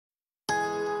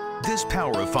This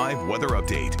Power of 5 weather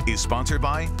update is sponsored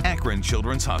by Akron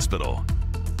Children's Hospital.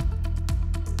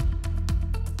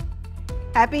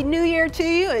 Happy New Year to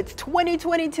you. It's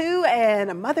 2022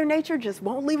 and Mother Nature just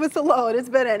won't leave us alone. It's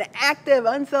been an active,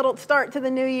 unsettled start to the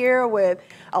new year with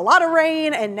a lot of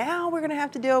rain, and now we're going to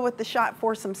have to deal with the shot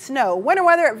for some snow. Winter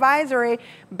weather advisory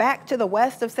back to the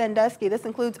west of Sandusky. This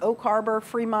includes Oak Harbor,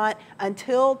 Fremont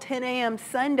until 10 a.m.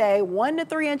 Sunday. 1 to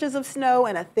 3 inches of snow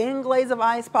and a thin glaze of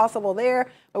ice possible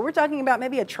there. But we're talking about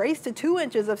maybe a trace to 2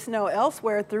 inches of snow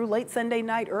elsewhere through late Sunday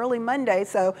night, early Monday.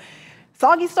 So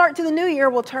soggy start to the new year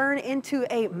will turn into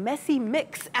a messy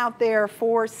mix out there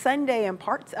for Sunday and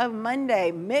parts of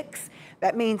Monday. Mix,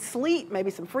 that means sleet, maybe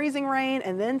some freezing rain,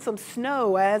 and then some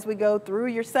snow as we go through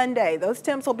your Sunday. Those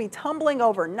temps will be tumbling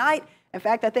overnight. In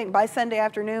fact, I think by Sunday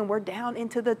afternoon, we're down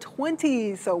into the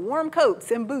 20s, so warm coats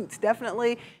and boots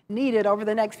definitely needed over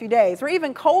the next few days. We're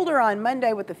even colder on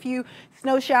Monday with a few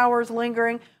snow showers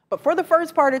lingering. But for the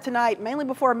first part of tonight, mainly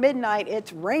before midnight,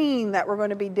 it's rain that we're going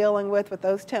to be dealing with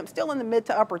those temps still in the mid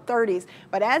to upper 30s.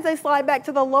 But as they slide back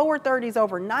to the lower 30s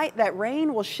overnight, that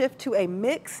rain will shift to a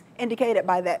mix indicated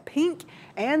by that pink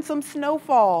and some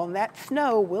snowfall. And that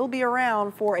snow will be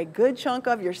around for a good chunk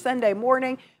of your Sunday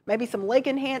morning. Maybe some lake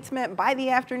enhancement by the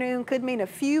afternoon could mean a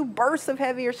few bursts of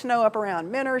heavier snow up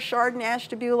around Mentor, Chardon,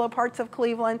 Ashtabula, parts of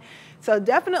Cleveland. So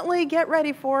definitely get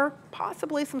ready for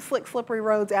possibly some slick, slippery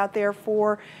roads out there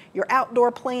for your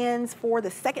outdoor plans for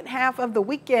the second half of the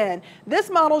weekend. This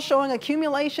model showing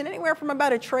accumulation anywhere from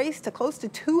about a trace to close to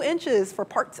 2 inches for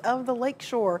parts of the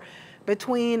lakeshore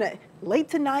between late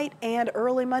tonight and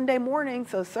early Monday morning.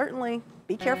 So certainly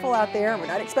be careful out there. We're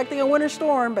not expecting a winter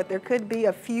storm, but there could be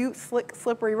a few slick,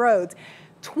 slippery roads.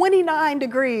 29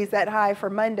 degrees that high for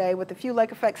Monday with a few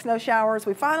lake effect snow showers.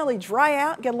 We finally dry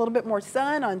out, get a little bit more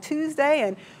sun on Tuesday,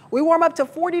 and we warm up to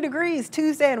 40 degrees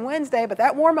Tuesday and Wednesday, but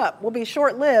that warm up will be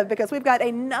short-lived because we've got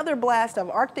another blast of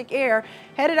Arctic air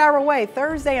headed our way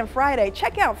Thursday and Friday.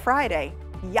 Check out Friday.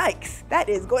 Yikes, that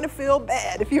is going to feel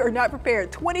bad if you are not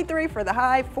prepared. 23 for the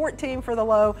high, 14 for the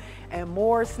low, and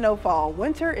more snowfall.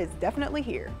 Winter is definitely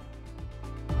here.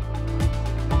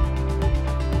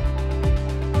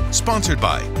 Sponsored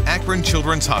by Akron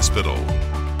Children's Hospital.